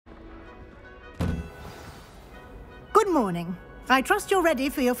Good morning. I trust you're ready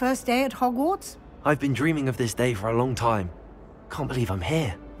for your first day at Hogwarts? I've been dreaming of this day for a long time. Can't believe I'm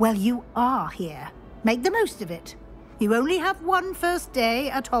here. Well, you are here. Make the most of it. You only have one first day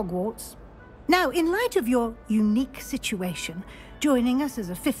at Hogwarts. Now, in light of your unique situation, joining us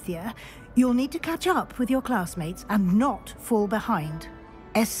as a fifth year, you'll need to catch up with your classmates and not fall behind.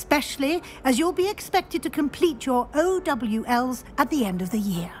 Especially as you'll be expected to complete your OWLs at the end of the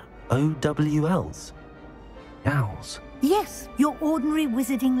year. OWLs? Owls? Yes, your ordinary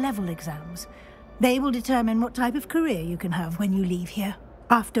wizarding level exams. They will determine what type of career you can have when you leave here.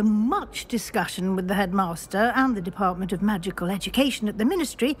 After much discussion with the headmaster and the Department of Magical Education at the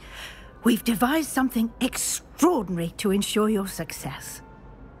Ministry, we've devised something extraordinary to ensure your success.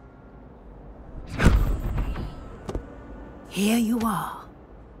 Here you are.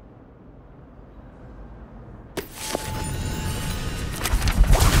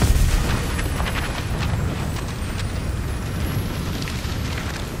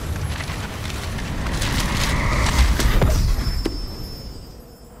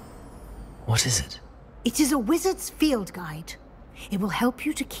 What is it? It is a wizard's field guide. It will help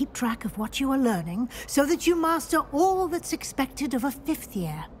you to keep track of what you are learning so that you master all that's expected of a fifth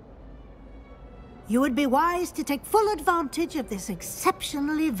year. You would be wise to take full advantage of this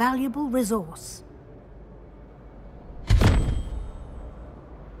exceptionally valuable resource.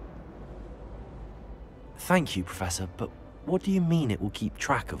 Thank you, Professor, but what do you mean it will keep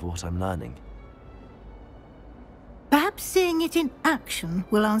track of what I'm learning? Perhaps seeing it in action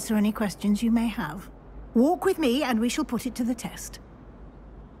will answer any questions you may have. Walk with me and we shall put it to the test.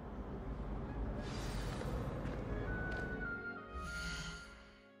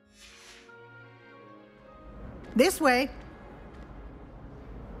 This way.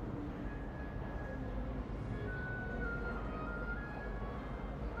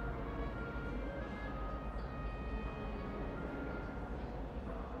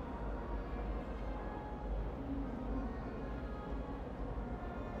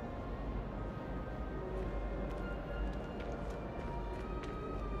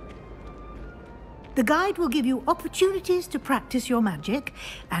 The guide will give you opportunities to practice your magic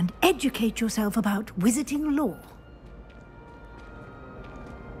and educate yourself about wizarding lore.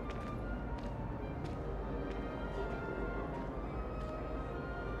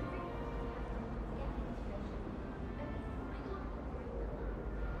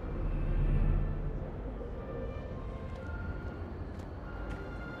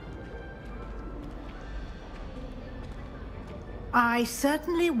 I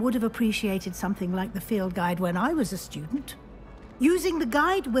certainly would have appreciated something like the field guide when I was a student. Using the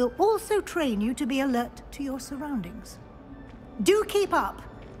guide will also train you to be alert to your surroundings. Do keep up!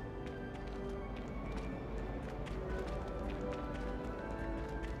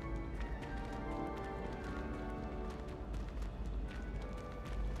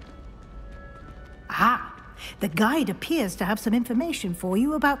 Ah, the guide appears to have some information for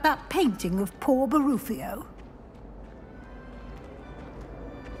you about that painting of poor Barufio.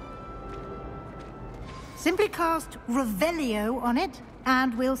 Simply cast Revelio on it,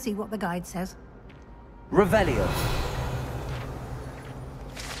 and we'll see what the guide says. Revelio.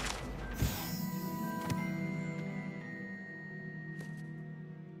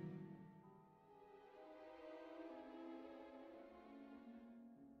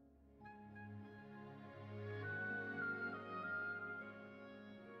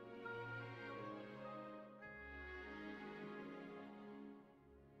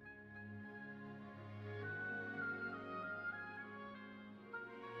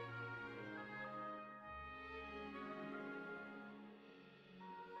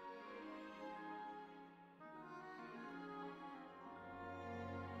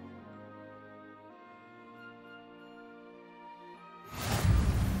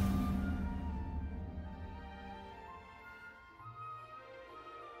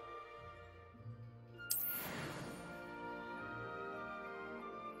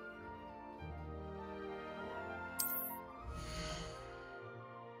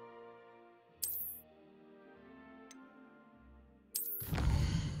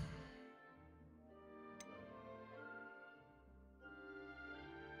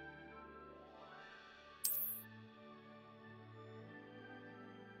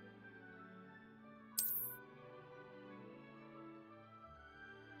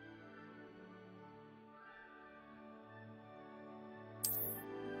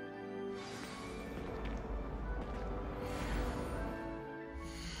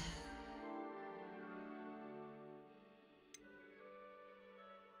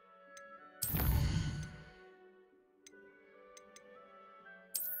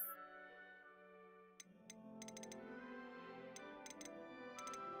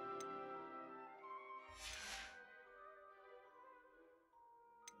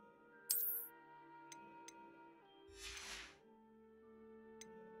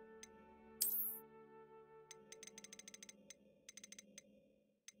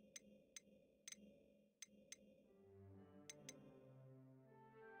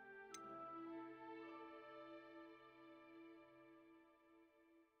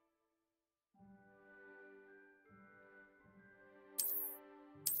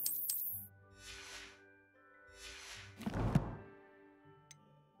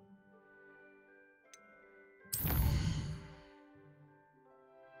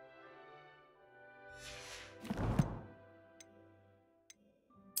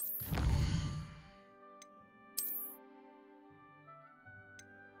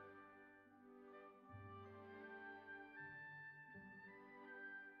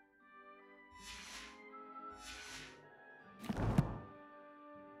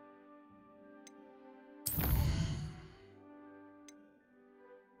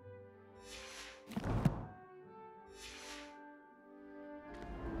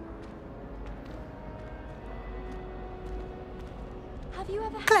 Have you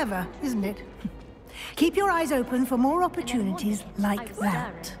ever... Clever, isn't it? Keep your eyes open for more opportunities like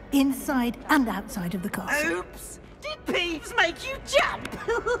that, inside and outside of the castle. Oops! Did Peeves make you jump?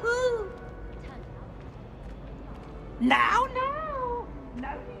 Now!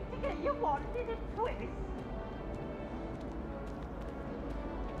 No need to get your wand in a twist.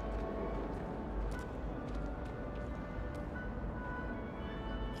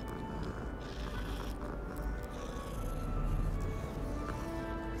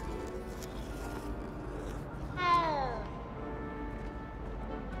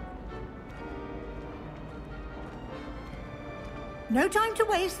 No time to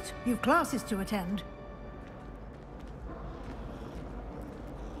waste. You've classes to attend.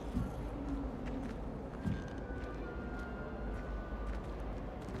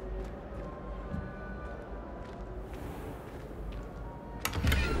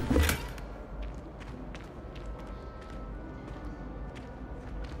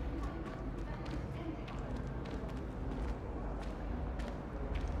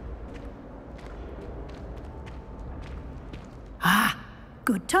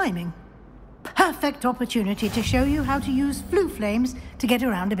 Good timing. Perfect opportunity to show you how to use flue flames to get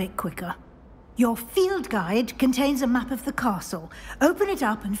around a bit quicker. Your field guide contains a map of the castle. Open it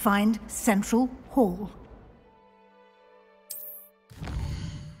up and find Central Hall.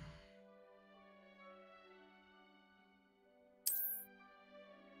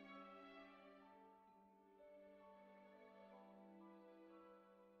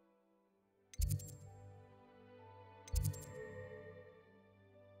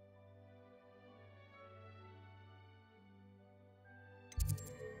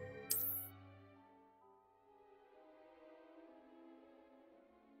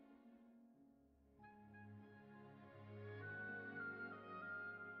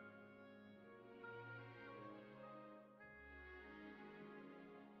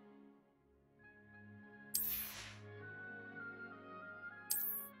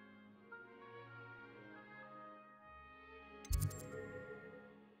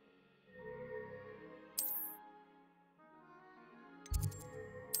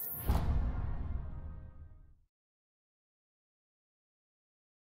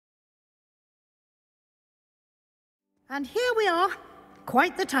 And here we are.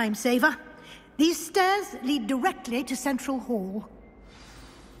 Quite the time saver. These stairs lead directly to Central Hall.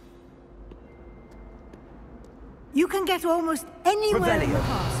 You can get almost anywhere in the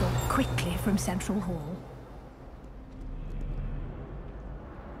castle quickly from Central Hall.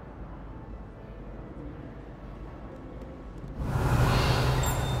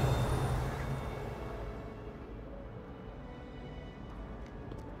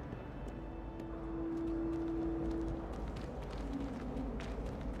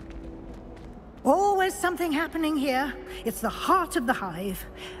 Always something happening here. It's the heart of the hive.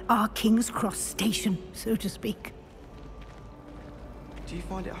 Our King's Cross station, so to speak. Do you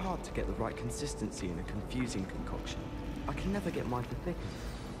find it hard to get the right consistency in a confusing concoction? I can never get mine to thicken.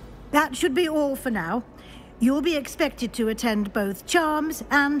 That should be all for now. You'll be expected to attend both Charms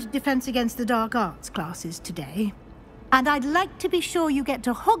and Defense Against the Dark Arts classes today. And I'd like to be sure you get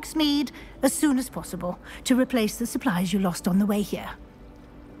to Hogsmeade as soon as possible to replace the supplies you lost on the way here.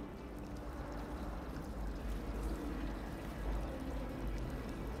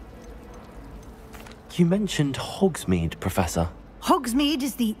 You mentioned Hogsmeade, Professor. Hogsmeade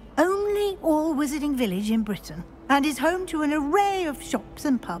is the only all-wizarding village in Britain and is home to an array of shops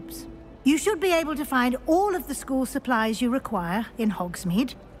and pubs. You should be able to find all of the school supplies you require in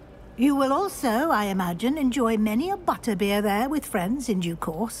Hogsmeade. You will also, I imagine, enjoy many a butterbeer there with friends in due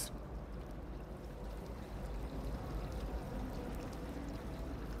course.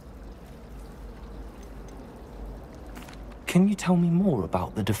 Can you tell me more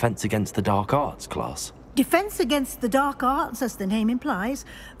about the Defense Against the Dark Arts class? Defense Against the Dark Arts, as the name implies,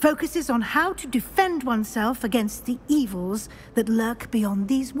 focuses on how to defend oneself against the evils that lurk beyond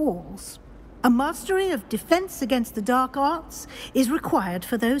these walls. A mastery of Defense Against the Dark Arts is required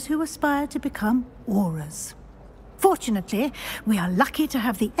for those who aspire to become Aurors. Fortunately, we are lucky to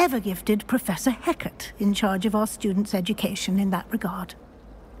have the ever-gifted Professor Hecat in charge of our students' education in that regard.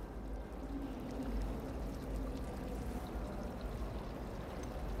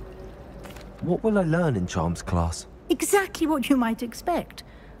 What will I learn in Charms class? Exactly what you might expect.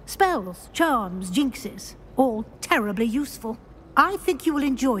 Spells, charms, jinxes, all terribly useful. I think you will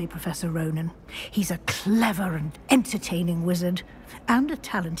enjoy Professor Ronan. He's a clever and entertaining wizard, and a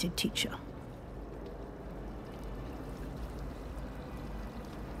talented teacher.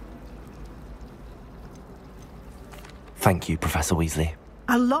 Thank you, Professor Weasley.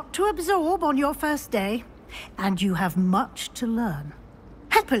 A lot to absorb on your first day, and you have much to learn.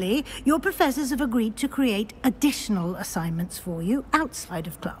 Happily, your professors have agreed to create additional assignments for you outside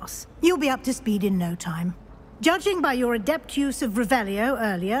of class. You'll be up to speed in no time. Judging by your adept use of Revelio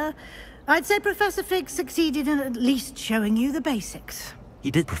earlier, I'd say Professor Fig succeeded in at least showing you the basics. He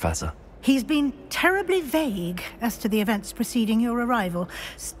did, Professor. He's been terribly vague as to the events preceding your arrival,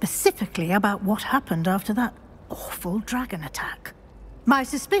 specifically about what happened after that awful dragon attack. My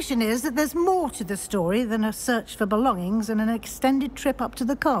suspicion is that there's more to the story than a search for belongings and an extended trip up to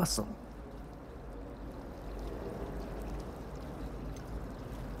the castle.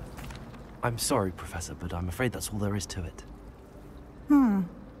 I'm sorry, Professor, but I'm afraid that's all there is to it.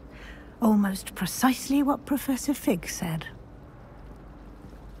 Almost precisely what Professor Fig said.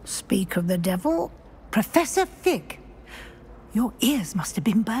 Speak of the devil, Professor Fig. Your ears must have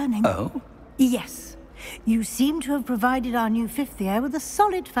been burning. Oh? Yes. You seem to have provided our new fifth year with a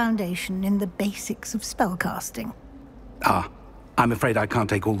solid foundation in the basics of spellcasting. Ah, I'm afraid I can't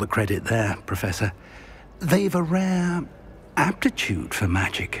take all the credit there, Professor. They've a rare aptitude for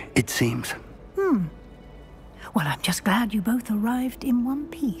magic, it seems. Well, I'm just glad you both arrived in one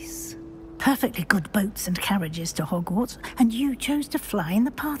piece. Perfectly good boats and carriages to Hogwarts, and you chose to fly in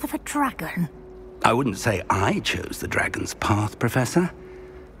the path of a dragon. I wouldn't say I chose the dragon's path, Professor.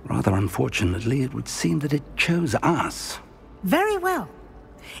 Rather unfortunately, it would seem that it chose us. Very well.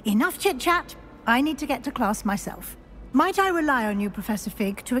 Enough chit-chat. I need to get to class myself. Might I rely on you, Professor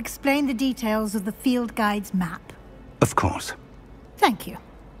Fig, to explain the details of the field guide's map? Of course. Thank you.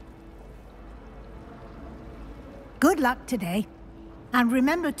 Good luck today. And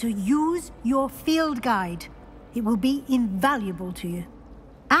remember to use your field guide. It will be invaluable to you.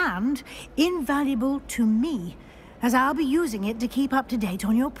 And invaluable to me, as I'll be using it to keep up to date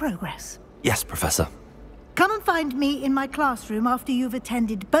on your progress. Yes, Professor. Come and find me in my classroom after you've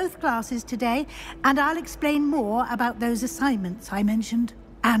attended both classes today, and I'll explain more about those assignments I mentioned.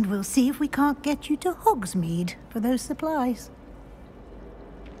 And we'll see if we can't get you to Hogsmeade for those supplies.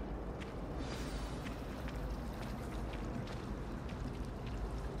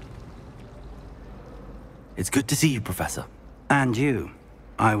 It's good to see you, Professor. And you.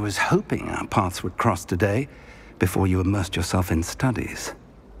 I was hoping our paths would cross today, before you immersed yourself in studies.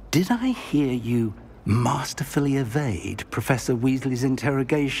 Did I hear you masterfully evade Professor Weasley's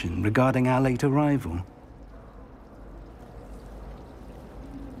interrogation regarding our late arrival?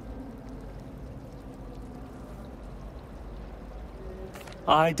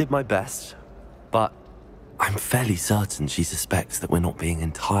 I did my best, but I'm fairly certain she suspects that we're not being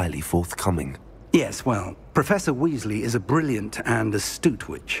entirely forthcoming. Yes, well, Professor Weasley is a brilliant and astute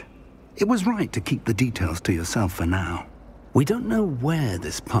witch. It was right to keep the details to yourself for now. We don't know where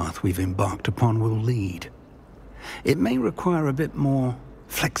this path we've embarked upon will lead. It may require a bit more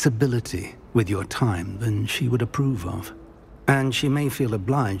flexibility with your time than she would approve of. And she may feel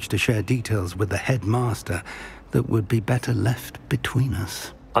obliged to share details with the headmaster that would be better left between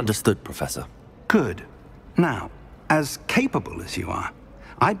us. Understood, Professor. Good. Now, as capable as you are,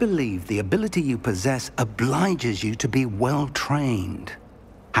 I believe the ability you possess obliges you to be well-trained.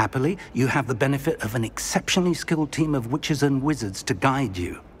 Happily, you have the benefit of an exceptionally skilled team of witches and wizards to guide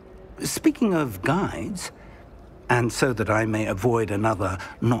you. Speaking of guides, and so that I may avoid another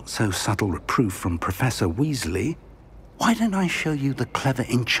not-so-subtle reproof from Professor Weasley, why don't I show you the clever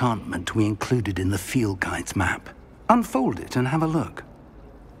enchantment we included in the field guide's map? Unfold it and have a look.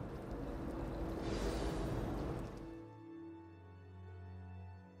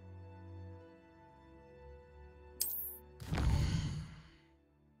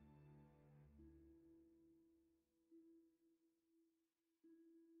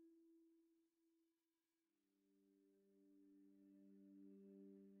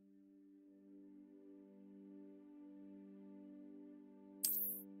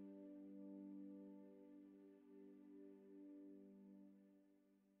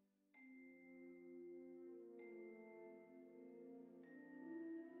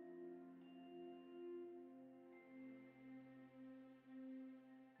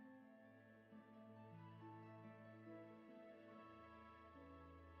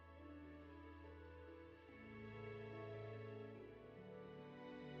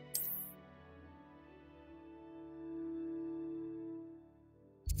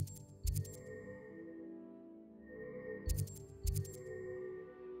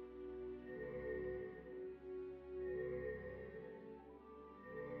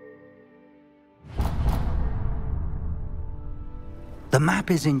 The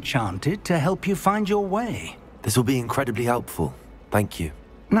map is enchanted to help you find your way. This will be incredibly helpful. Thank you.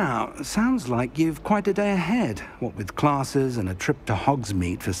 Now, sounds like you've quite a day ahead, what with classes and a trip to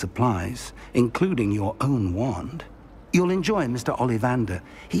Hogsmeade for supplies, including your own wand. You'll enjoy Mr. Ollivander.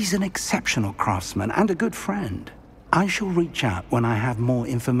 He's an exceptional craftsman and a good friend. I shall reach out when I have more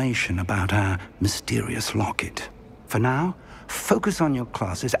information about our mysterious locket. For now, focus on your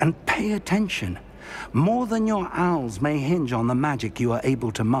classes and pay attention. More than your owls may hinge on the magic you are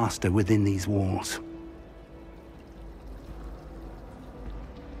able to master within these walls.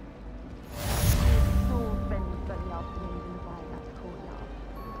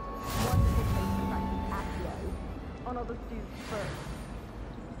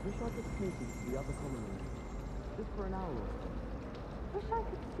 Wish I could sneak into the other common room, just for an hour or so. Wish I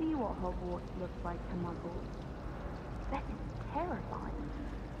could see what Hogwarts looks like to Muggles. Bet it's terrifying.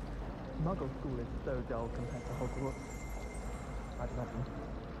 Muggle school is so dull compared to Hogwarts. I'd imagine.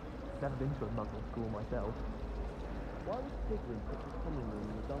 Never been to a Muggle school myself. Why was Slytherin put the common room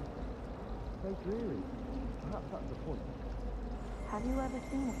in the dumpster? So dreary. Perhaps that's the point. Have you ever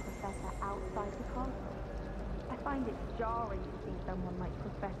seen a professor outside the castle? I find it jarring to see someone like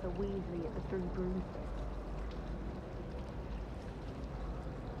Professor Weasley at the Three Broomsticks.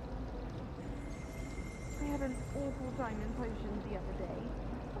 I had an awful time in potions the other day.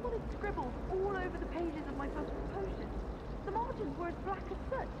 Someone had scribbled all over the pages of my book of potions. The margins were as black as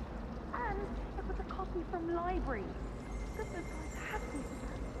soot. And it was a copy from library. Goodness, I was happy for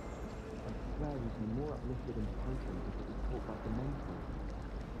that. I swear you'd be more uplifted in potions if it was taught by the mentors.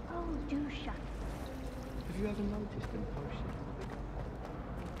 Oh, do shut up. Have you ever noticed in potions?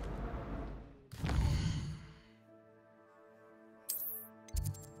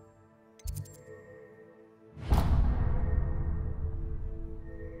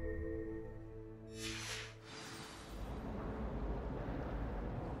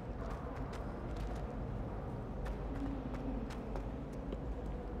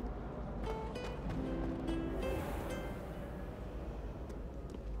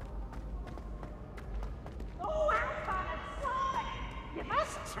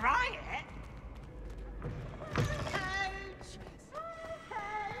 Try it.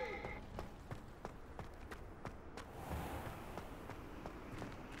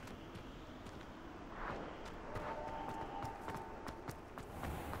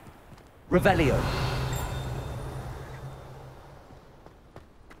 Revelio.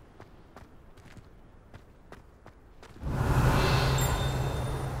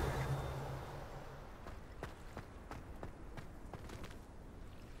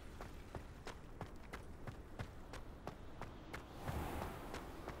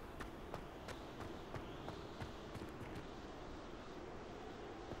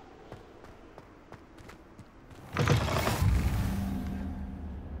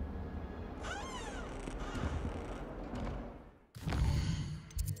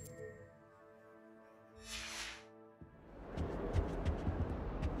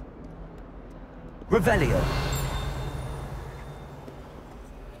 Revelio.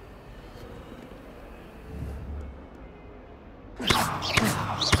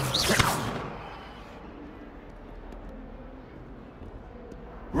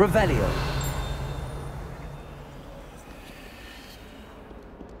 Revelio.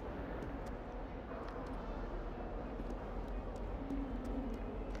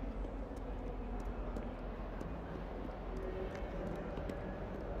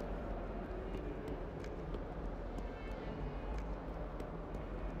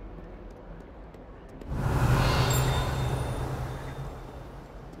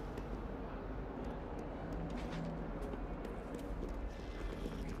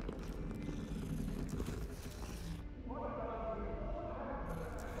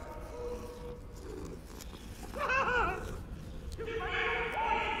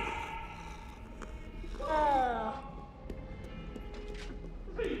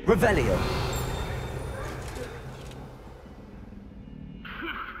 Revelio.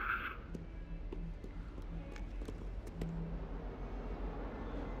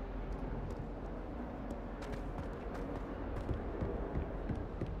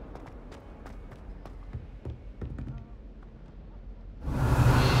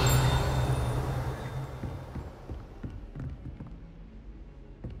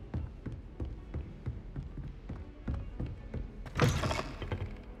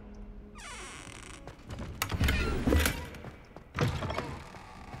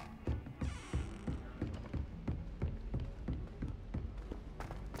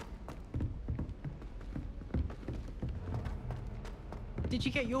 Did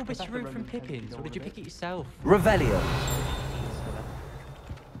you get your route from Pippin's, or did you pick it yourself? Revelio.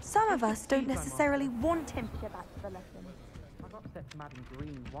 Some of us don't necessarily want him to get back to the lesson. I've upset Madam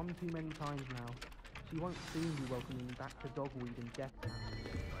Green one too many times now. She won't soon be welcoming me back to Dogweed and Death.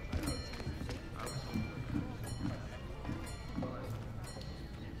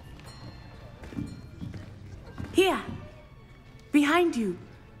 Here. Behind you.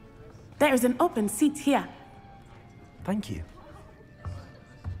 There is an open seat here. Thank you.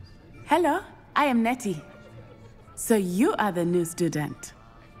 Hello, I am Nettie. So you are the new student.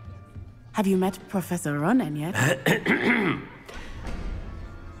 Have you met Professor Ronan yet?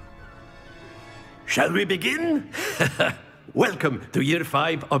 Shall we begin? Welcome to Year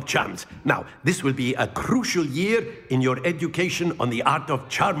 5 of Charms. Now, this will be a crucial year in your education on the art of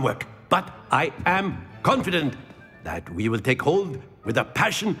charm work. But I am confident that we will take hold with the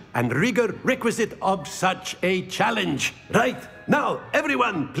passion and rigor requisite of such a challenge. Right, now,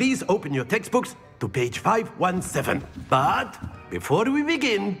 everyone, please open your textbooks to page 517. But before we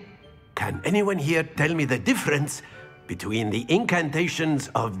begin, can anyone here tell me the difference between the incantations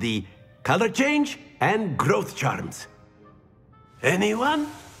of the color change and growth charms? Anyone?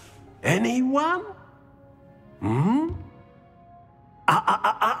 Anyone?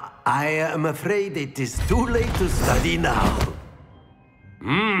 I am afraid it is too late to study now.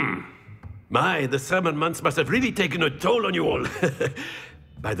 My, the summer months must have really taken a toll on you all.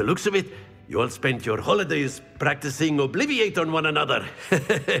 By the looks of it, you all spent your holidays practicing Obliviate on one another.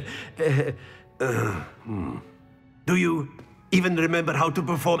 Do you even remember how to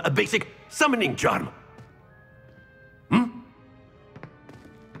perform a basic summoning charm?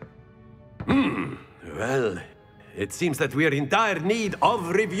 Well, it seems that we are in dire need of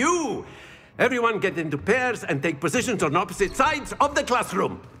review. Everyone get into pairs and take positions on opposite sides of the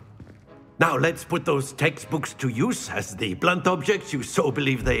classroom. Now let's put those textbooks to use as the blunt objects you so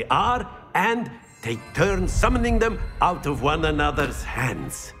believe they are, and take turns summoning them out of one another's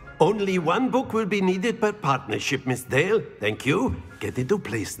hands. Only one book will be needed per partnership, Miss Dale. Thank you. Get into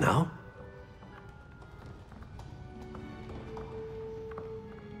place now.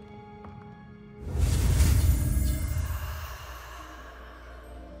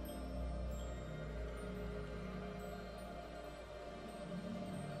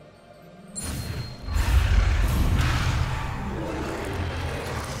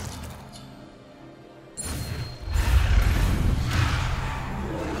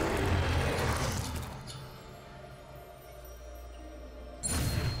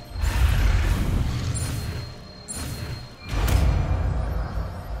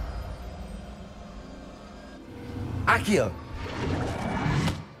 Accio!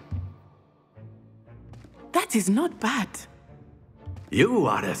 That is not bad. You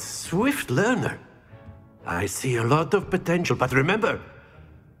are a swift learner. I see a lot of potential, but remember,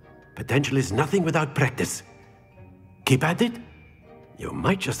 potential is nothing without practice. Keep at it. You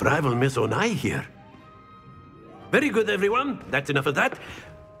might just rival Miss Onai here. Very good, everyone. That's enough of that.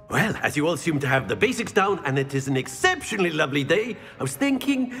 Well, as you all seem to have the basics down, and it is an exceptionally lovely day, I was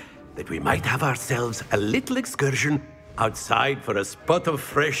thinking that we might have ourselves a little excursion outside for a spot of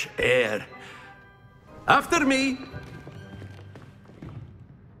fresh air. After me!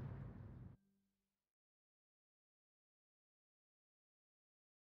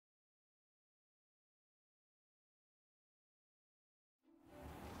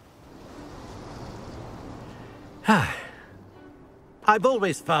 I've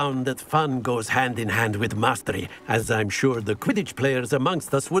always found that fun goes hand in hand with mastery, as I'm sure the Quidditch players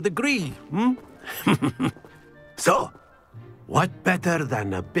amongst us would agree, So, what better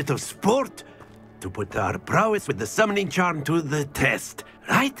than a bit of sport to put our prowess with the summoning charm to the test,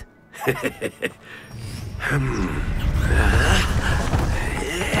 right?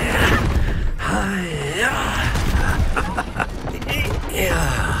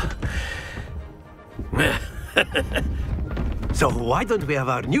 So why don't we have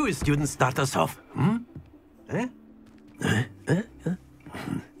our newest student start us off?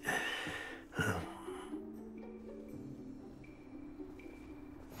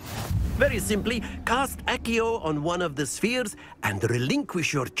 Very simply, cast Accio on one of the spheres and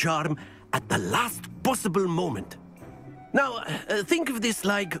relinquish your charm at the last possible moment. Now, think of this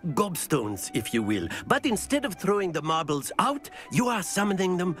like gobstones, if you will, but instead of throwing the marbles out, you are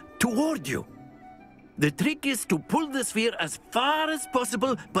summoning them toward you. The trick is to pull the sphere as far as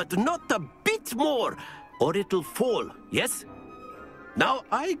possible, but not a bit more, or it'll fall, yes? Now,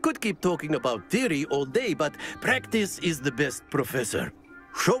 I could keep talking about theory all day, but practice is the best professor.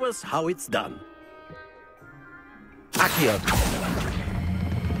 Show us how it's done. Accio!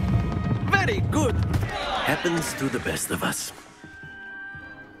 Very good! Happens to the best of us.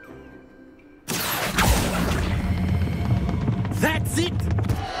 That's it!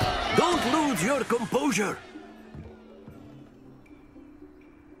 Don't lose your composure!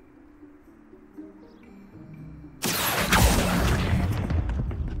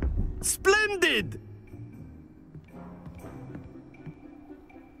 Splendid!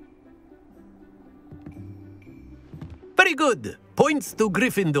 Very good. Points to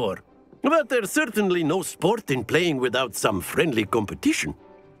Gryffindor. But there's certainly no sport in playing without some friendly competition.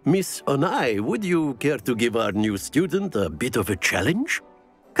 Miss Onai, would you care to give our new student a bit of a challenge?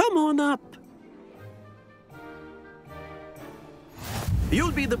 Come on up.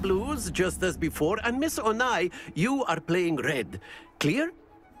 You'll be the blues, just as before, and Miss Onai, you are playing red. Clear?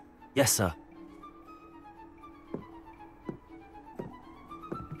 Yes, sir.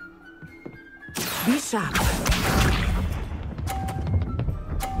 Be sharp.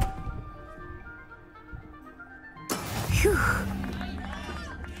 Phew.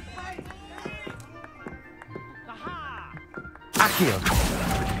 Accio.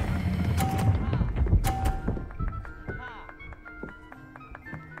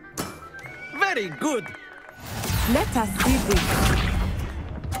 Very good. Let us see this.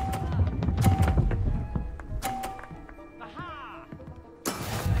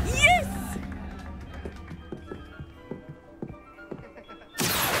 Yes!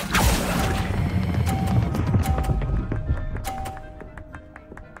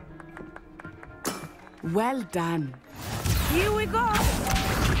 Well done. Here we go.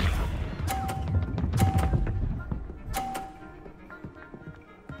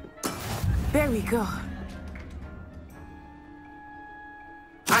 There we go.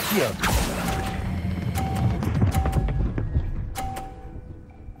 Accio.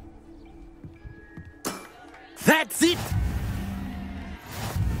 That's it!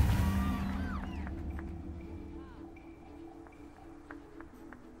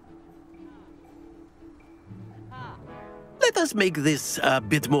 Let us make this a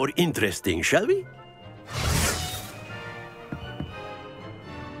bit more interesting, shall we?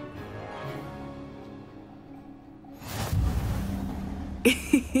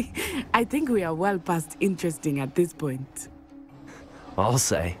 I think we are well past interesting at this point. I'll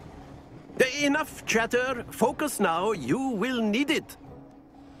say. Enough chatter. Focus now. You will need it.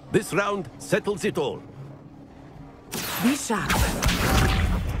 This round settles it all. Be sharp.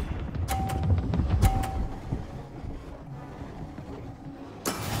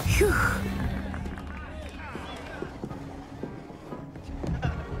 Phew.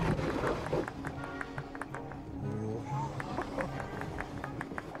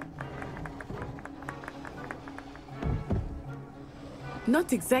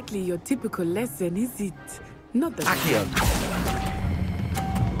 Not exactly your typical lesson, is it? Not the Accio.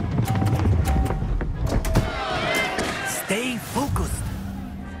 Stay focused.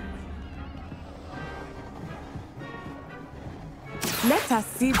 Let us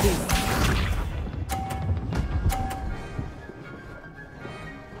see this.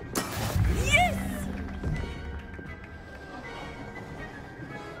 Yes!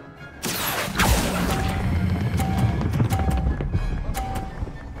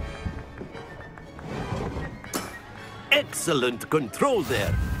 Excellent control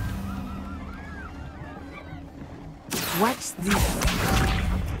there. Watch this.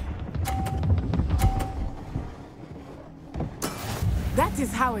 That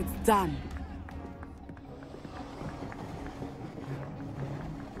is how it's done.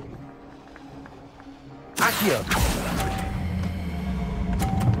 Accio.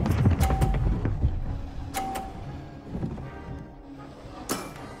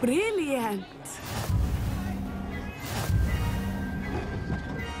 Brilliant.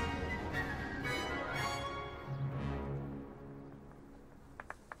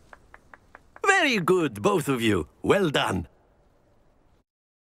 Very good, both of you. Well done.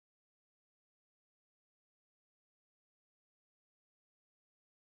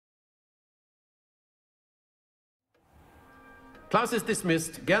 Class is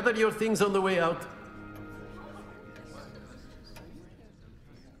dismissed. Gather your things on the way out.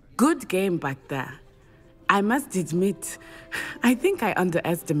 Good game back there. I must admit, I think I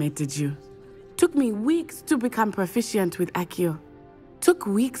underestimated you. Took me weeks to become proficient with Accio. Took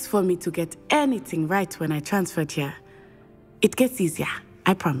weeks for me to get anything right when I transferred here. It gets easier,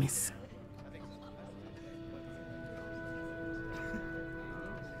 I promise.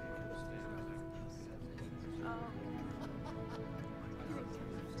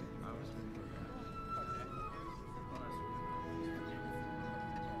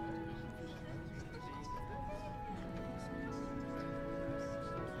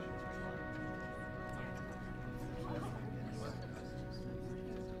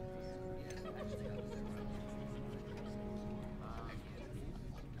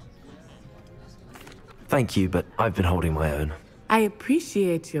 Thank you, but I've been holding my own. I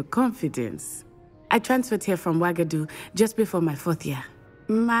appreciate your confidence. I transferred here from Wagadu just before my 4th year.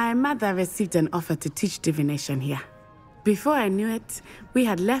 My mother received an offer to teach divination here. Before I knew it, we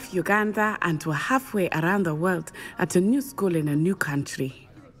had left Uganda and were halfway around the world at a new school in a new country.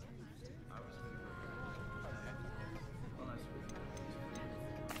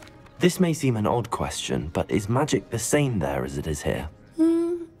 This may seem an odd question, but is magic the same there as it is here?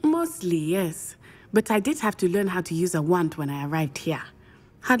 Mostly, yes. But I did have to learn how to use a wand when I arrived here.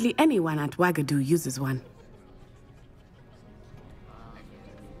 Hardly anyone at Wagadu uses one.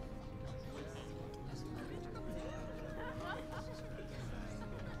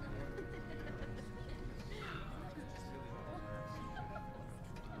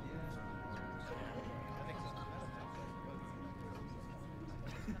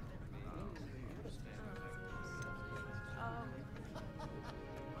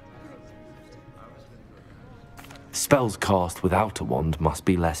 Spells cast without a wand must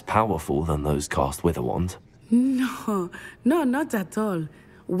be less powerful than those cast with a wand. No, not at all.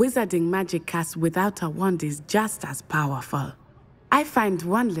 Wizarding magic cast without a wand is just as powerful. I find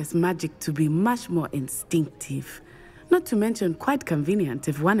wandless magic to be much more instinctive, not to mention quite convenient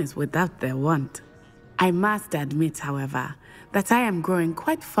if one is without their wand. I must admit, however, that I am growing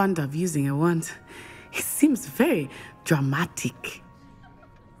quite fond of using a wand. It seems very dramatic.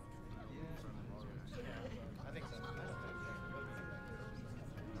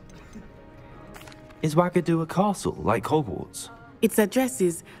 Is Wagadu a castle, like Hogwarts? Its address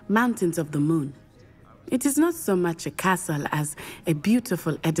is Mountains of the Moon. It is not so much a castle as a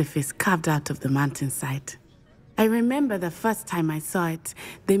beautiful edifice carved out of the mountainside. I remember the first time I saw it,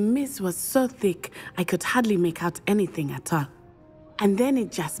 the mist was so thick I could hardly make out anything at all. And then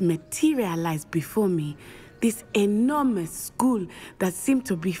it just materialized before me, this enormous school that seemed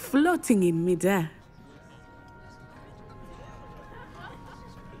to be floating in midair.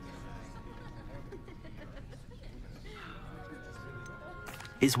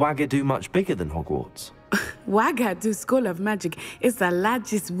 Is Wagadu much bigger than Hogwarts? Wagadu School of Magic is the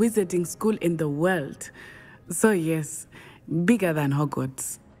largest wizarding school in the world. So yes, bigger than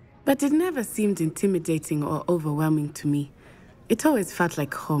Hogwarts. But it never seemed intimidating or overwhelming to me. It always felt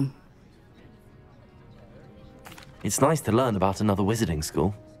like home. It's nice to learn about another wizarding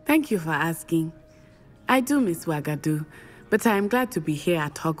school. Thank you for asking. I do miss Wagadu, but I am glad to be here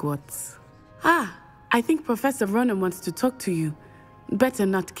at Hogwarts. Ah, I think Professor Ronan wants to talk to you. Better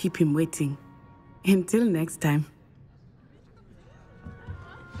not keep him waiting. Until next time.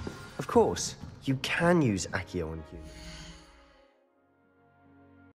 Of course, you can use Accio on humans.